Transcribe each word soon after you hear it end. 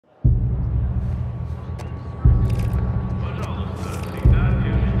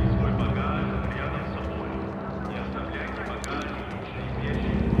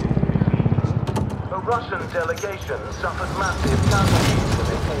Russian delegation suffered massive casualties when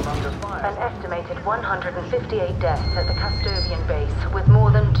they came under fire. An estimated 158 deaths at the Castovian base, with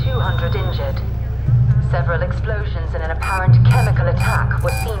more than 200 injured. Several explosions and an apparent chemical attack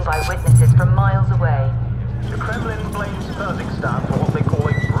were seen by witnesses from miles away. The Kremlin blames Kazakhstan for what they call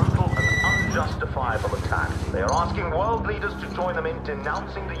a brutal and unjustifiable attack. They are asking world leaders to join them in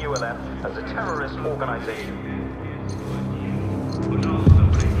denouncing the ULF as a terrorist organization.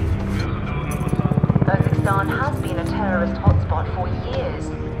 Kazakhstan has been a terrorist hotspot for years,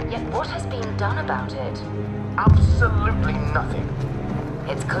 yet what has been done about it? Absolutely nothing.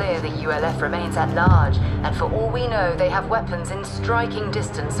 It's clear the ULF remains at large, and for all we know, they have weapons in striking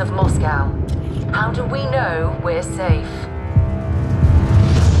distance of Moscow. How do we know we're safe?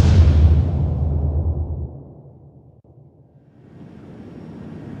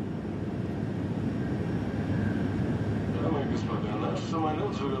 Дамы и господа, наш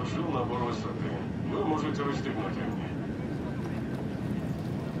самолет завершил набор высоты. Вы можете расстегнуть ремни.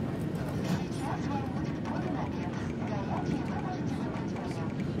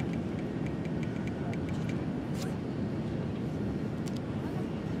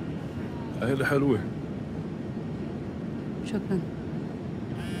 عيلة حلوة. شكرا.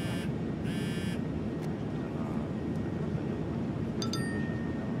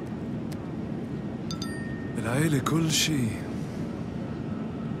 العيلة كل شيء.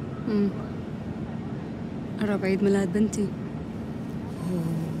 قرب عيد ميلاد بنتي.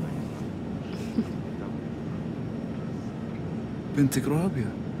 بنتك رابية.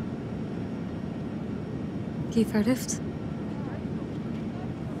 كيف عرفت؟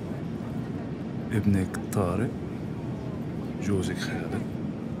 ابنك طارق، جوزك خالد.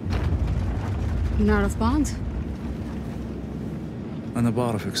 نعرف بعض؟ أنا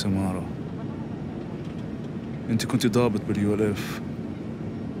بعرفك سمارة. أنت كنت ضابط باليولف.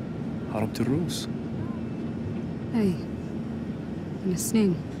 حاربت الروس. أي من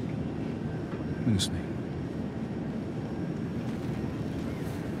سنين. من سنين.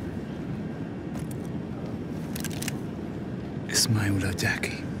 اسمعي ولا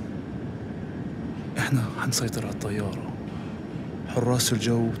تحكي. احنا حنسيطر على الطيارة. حراس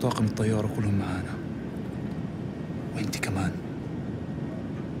الجو وطاقم الطيارة كلهم معانا. وانت كمان.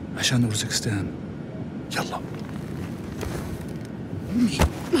 عشان أوزبكستان. يلا.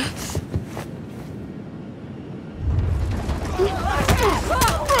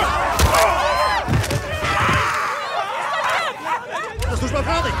 Служба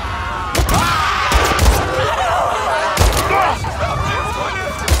правды!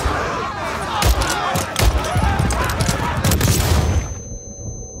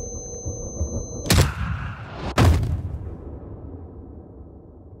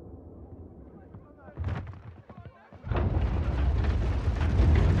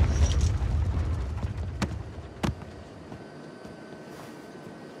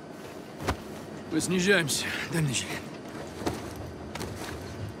 Мы снижаемся. Дальний.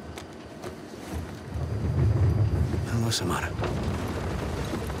 Hello, Samara.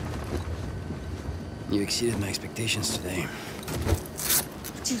 You exceeded my expectations today.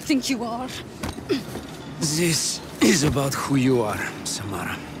 What do you think you are? This is about who you are,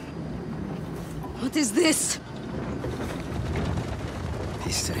 Samara. What is this?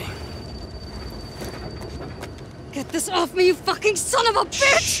 History. Get this off me, you fucking son of a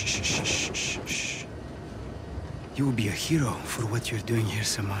bitch! Shh. You will be a hero for what you're doing here,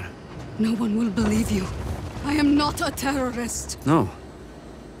 Samara. No one will believe you. I am not a terrorist. No.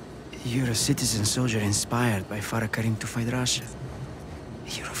 You're a citizen soldier inspired by Farah Karim to fight Russia.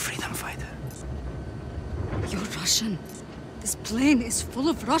 You're a freedom fighter. You're Russian. This plane is full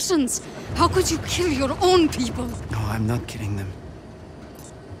of Russians. How could you kill your own people? No, I'm not killing them.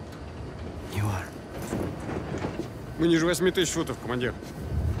 You are. Мы ниже 8000 футов, командир.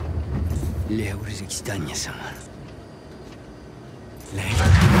 Лео в Узбекистане, Самара. Лео.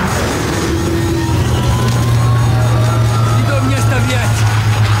 Не оставлять!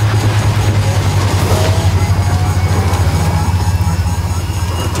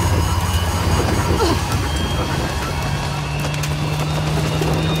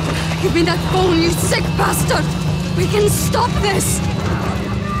 Give me that phone, you sick bastard! We can stop this!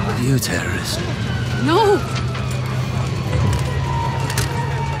 Are you a terrorist? No!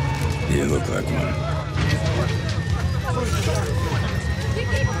 You look like one.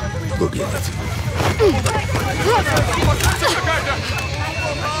 Go get it.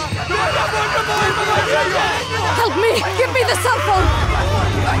 Help me! Give me the cell phone!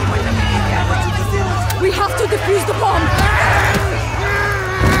 We have to defuse the bomb!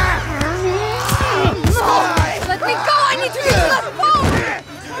 No! Let me go! I need to use that phone!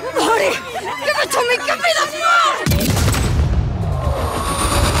 Hurry! Give it to me!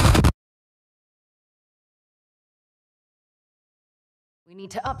 Need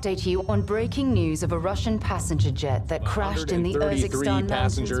to update you on breaking news of a Russian passenger jet that crashed in the Urzikstan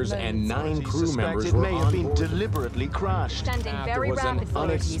passengers and 9 crew members were may have on been board. deliberately crashed. Standing very was an rapid.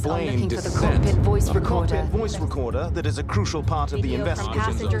 Authorities are unexplained looking for the descent. cockpit voice A recorder. cockpit voice recorder that is a crucial part of the Video from investigation.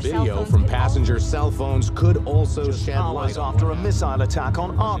 passenger cell Video phones from could passenger cell phones could also shed Hours light on after a what missile attack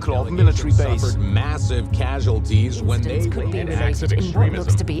on Arklov delegation military base. suffered massive casualties when they Incidents could be witnessed related acts of in what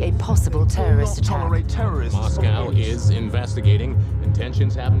looks to be a possible terrorist Not attack. tolerate terrorists. Moscow is investigating.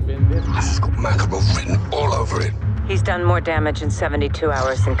 Intentions haven't been. This has got Makarov written all over it. He's done more damage in 72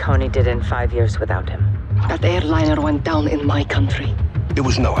 hours than Coney did in 5 years without him. That airliner went down in my country. It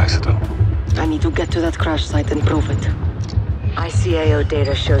was no accident. I need to get to that crash site and prove it. ICAO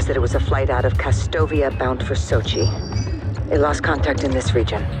data shows that it was a flight out of Kastovia bound for Sochi. They lost contact in this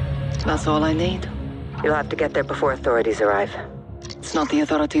region. That's all I need. You'll have to get there before authorities arrive. It's not the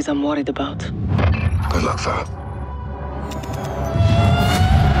authorities I'm worried about. Good luck, fella.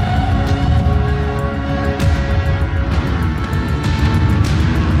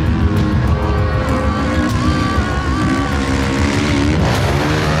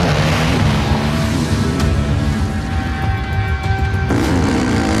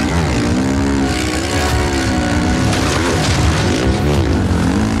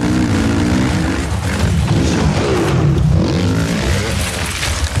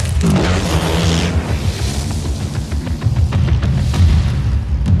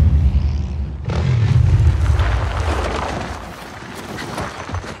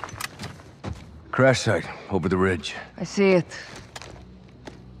 Crash site, over the ridge. I see it.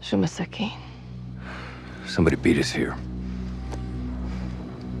 Shumasaki. Somebody beat us here.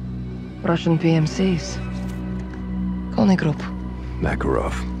 Russian PMCs. Kony Group.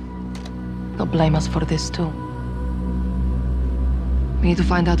 Makarov. They'll blame us for this too. We need to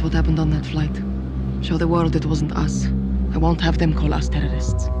find out what happened on that flight. Show the world it wasn't us. I won't have them call us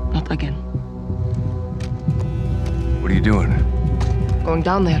terrorists. Not again. What are you doing? Going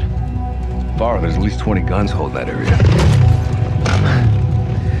down there. There's at least 20 guns holding that area.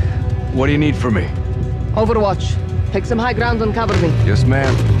 What do you need from me? Overwatch. Take some high ground and cover me. Yes,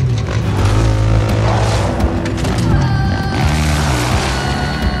 ma'am.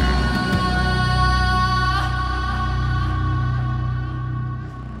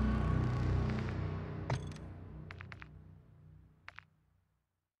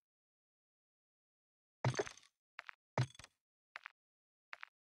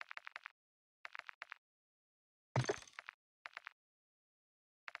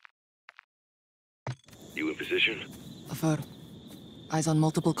 You in position? Affirm. Eyes on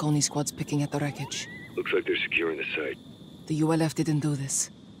multiple Kony squads picking at the wreckage. Looks like they're securing the site. The ULF didn't do this.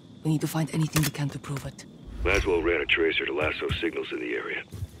 We need to find anything we can to prove it. Laswell ran a tracer to lasso signals in the area.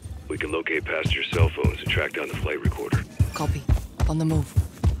 We can locate passenger cell phones and track down the flight recorder. Copy. On the move.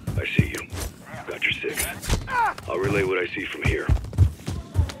 I see you. Got your 6. I'll relay what I see from here.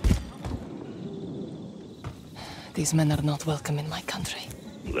 These men are not welcome in my country.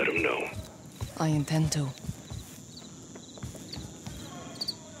 Let them know. I intend to.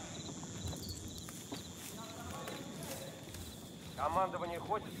 Командование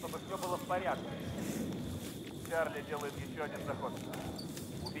хочет, чтобы все было в порядке. Чарли делает еще один заход.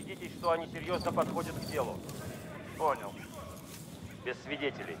 Убедитесь, что они серьезно подходят к делу. Понял. Без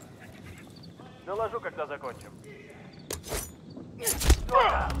свидетелей. Доложу, когда закончим.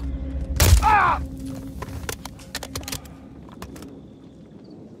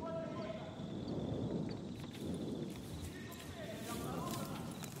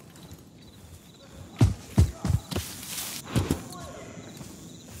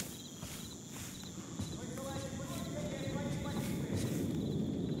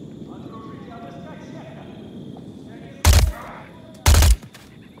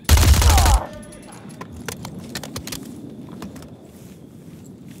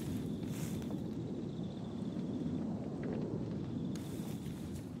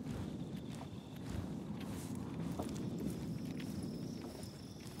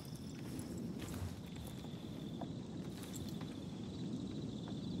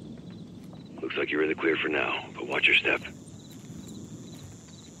 Looks like you're in the clear for now, but watch your step.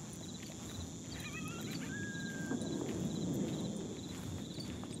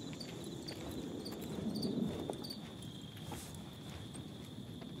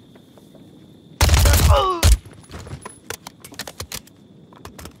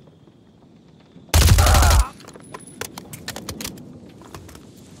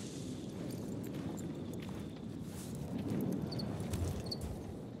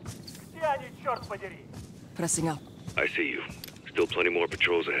 Pressing up. I see you. Still plenty more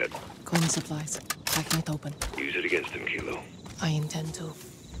patrols ahead. Kony supplies. Cracking it open. Use it against them, Kilo. I intend to.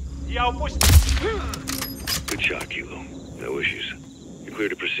 Good shot, Kilo. No issues. You're clear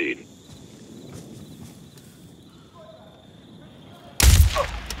to proceed.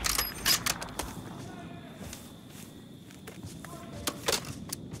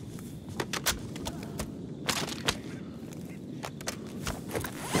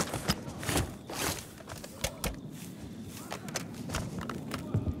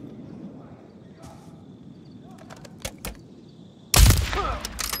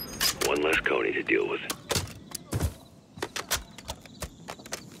 One less Coney to deal with.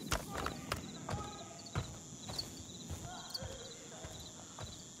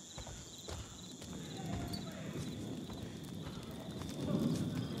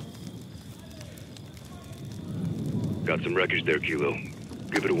 Got some wreckage there, Kilo.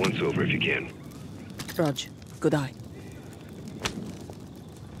 Give it a once-over if you can. Raj, good eye.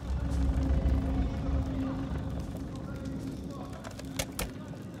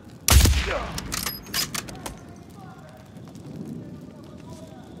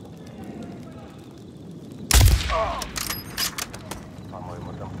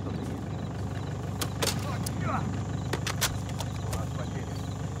 По-моему, там кто-то есть. У нас потери.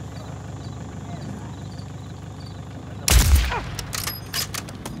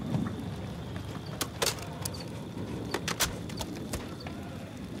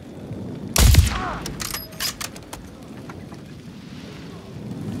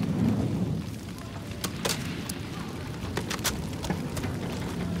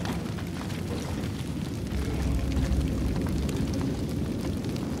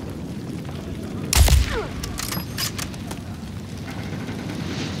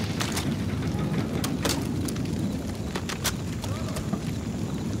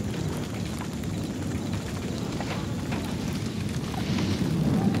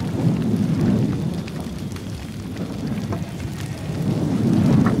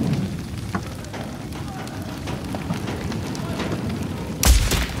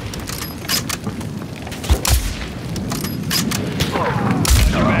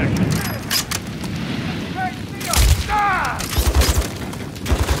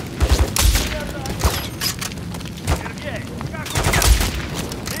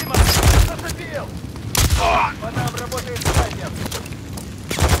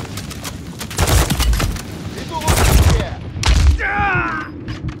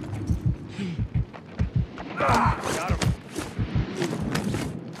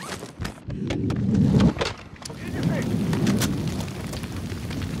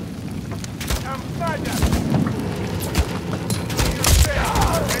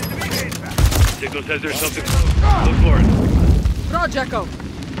 Signal says there's something close. Look for it. Raj, Echo.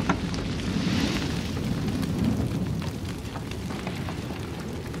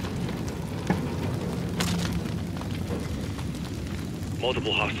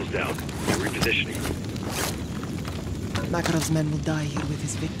 Multiple hostiles down. They're repositioning. Makarov's men will die here with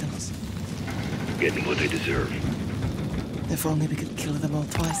his victims. Getting what they deserve. If only we could kill them all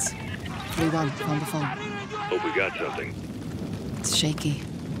twice. 3-1 on the phone. Hope we got something. It's shaky.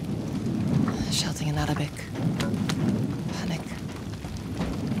 Shouting in Arabic. Panic.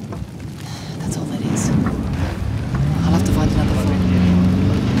 That's all it is. I'll have to find another phone.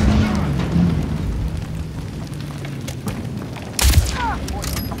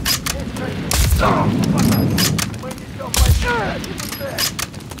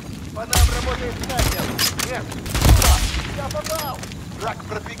 По нам работает снайпер. Нет, сюда. Я попал. Враг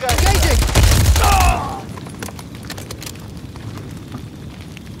пробегает.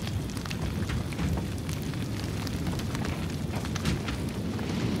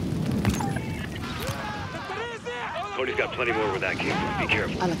 Cody's got plenty more where that came from. Be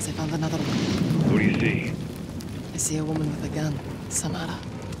careful. Alex, I found another one. What do you see? I see a woman with a gun. Samara.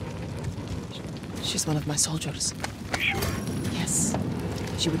 She's one of my soldiers. You sure? Yes.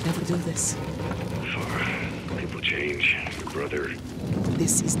 She would never do this. Far. People change. Your brother.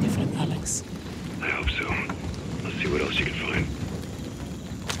 This is different, Alex. I hope so. Let's see what else you can find.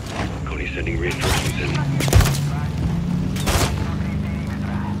 Cody's sending reinforcements in.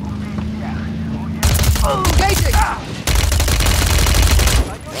 Engaging!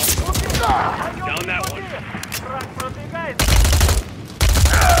 Down that one. Враг пробегает.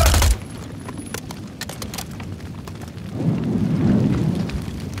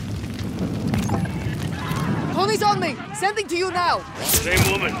 Tony's on me! Sending to you now!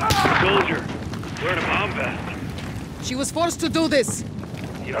 Same woman. Soldier. Wearing a bomb vest. She was forced to do this.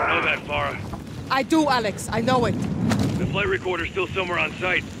 You don't know that, Farah. I do, Alex. I know it. The flight recorder's still somewhere on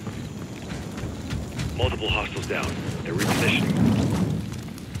site. Multiple hostiles down. They're repositioning.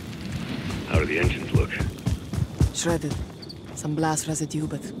 How do the engines look? Shredded. Some blast residue,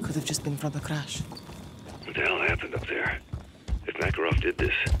 but could have just been from the crash. What the hell happened up there? If Makarov did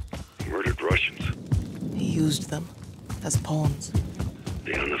this, he murdered Russians. He used them as pawns.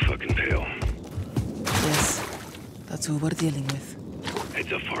 Beyond the fucking pale. Yes, that's who we're dealing with.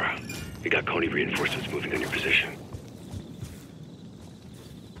 Heads up, Farah. We got Coney reinforcements moving on your position.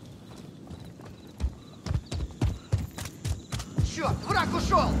 Черт, враг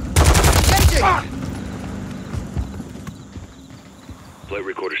ушел! Flight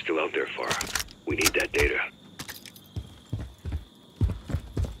recorder's still out there, Farah. We need that data.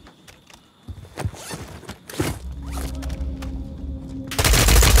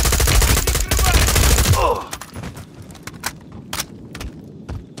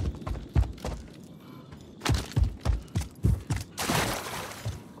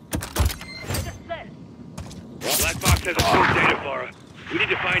 Black box has approved data, Farah. We need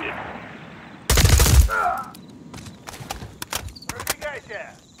to find it.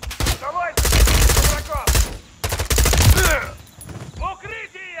 Разбегайся! Давайте! Врагов!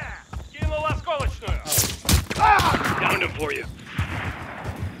 Укрытие! Кинул осколочную! Downed him for you.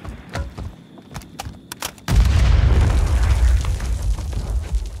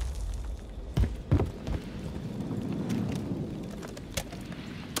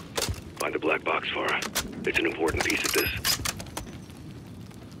 Find the black box, Farah. It's an important piece of this.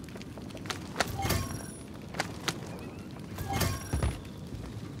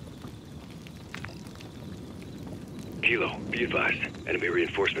 Kilo, be advised. Enemy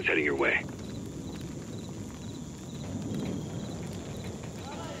reinforcements heading your way.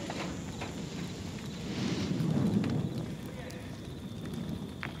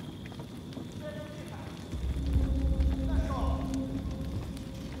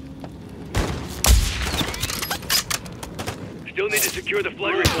 Still need to secure the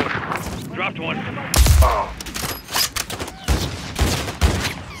flight recorder. Dropped one.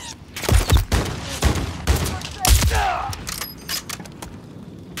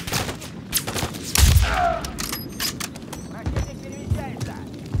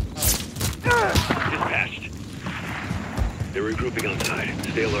 Dispatched. They're regrouping outside.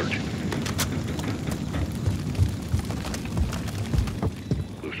 Stay alert.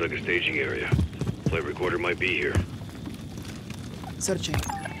 Looks like a staging area. Flight recorder might be here. Searching.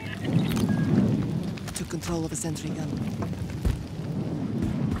 Took control of a sentry gun.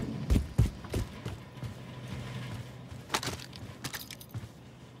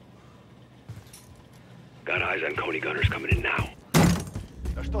 Got eyes on Coney gunners coming in now.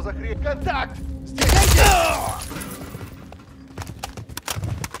 Что за хрень? Контакт!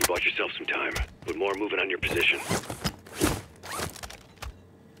 You bought yourself some time, with more moving on your position.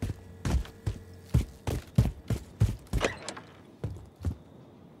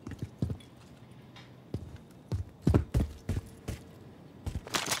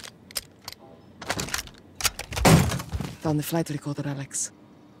 Found the flight recorder, Alex.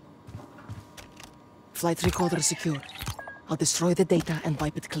 Flight recorder secure. I'll destroy the data and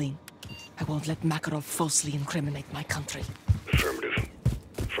wipe it clean. I won't let Makarov falsely incriminate my country. Affirmative.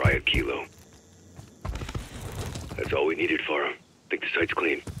 Fry it, Kilo. That's all we needed for him. Think the site's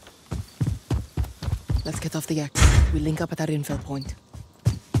clean. Let's get off the X. We link up at our infill point.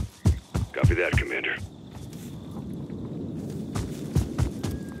 Copy that, Commander.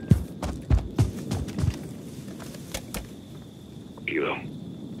 Kilo,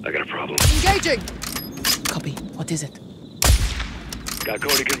 I got a problem. Engaging! Copy. What is it? Got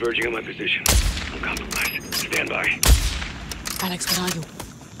Cody converging on my position. I'm compromised. Stand by. Alex, where are you?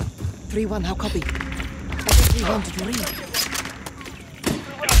 3-1, how copy? I think 3-1, did you read?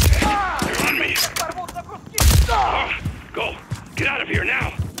 They're on me! Go! Get out of here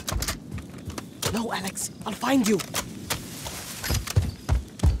now! No, Alex. I'll find you.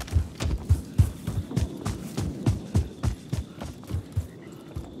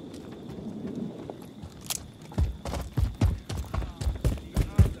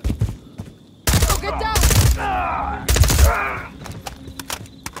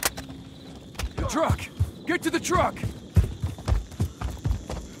 The truck! Get to the truck!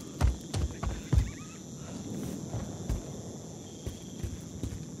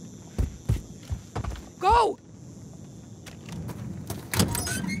 Go!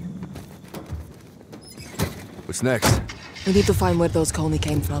 What's next? We need to find where those Coney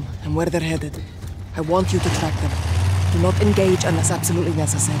came from, and where they're headed. I want you to track them. Do not engage unless absolutely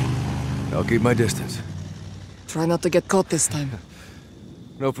necessary. I'll keep my distance. Try not to get caught this time.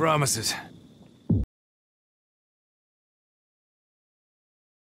 No promises.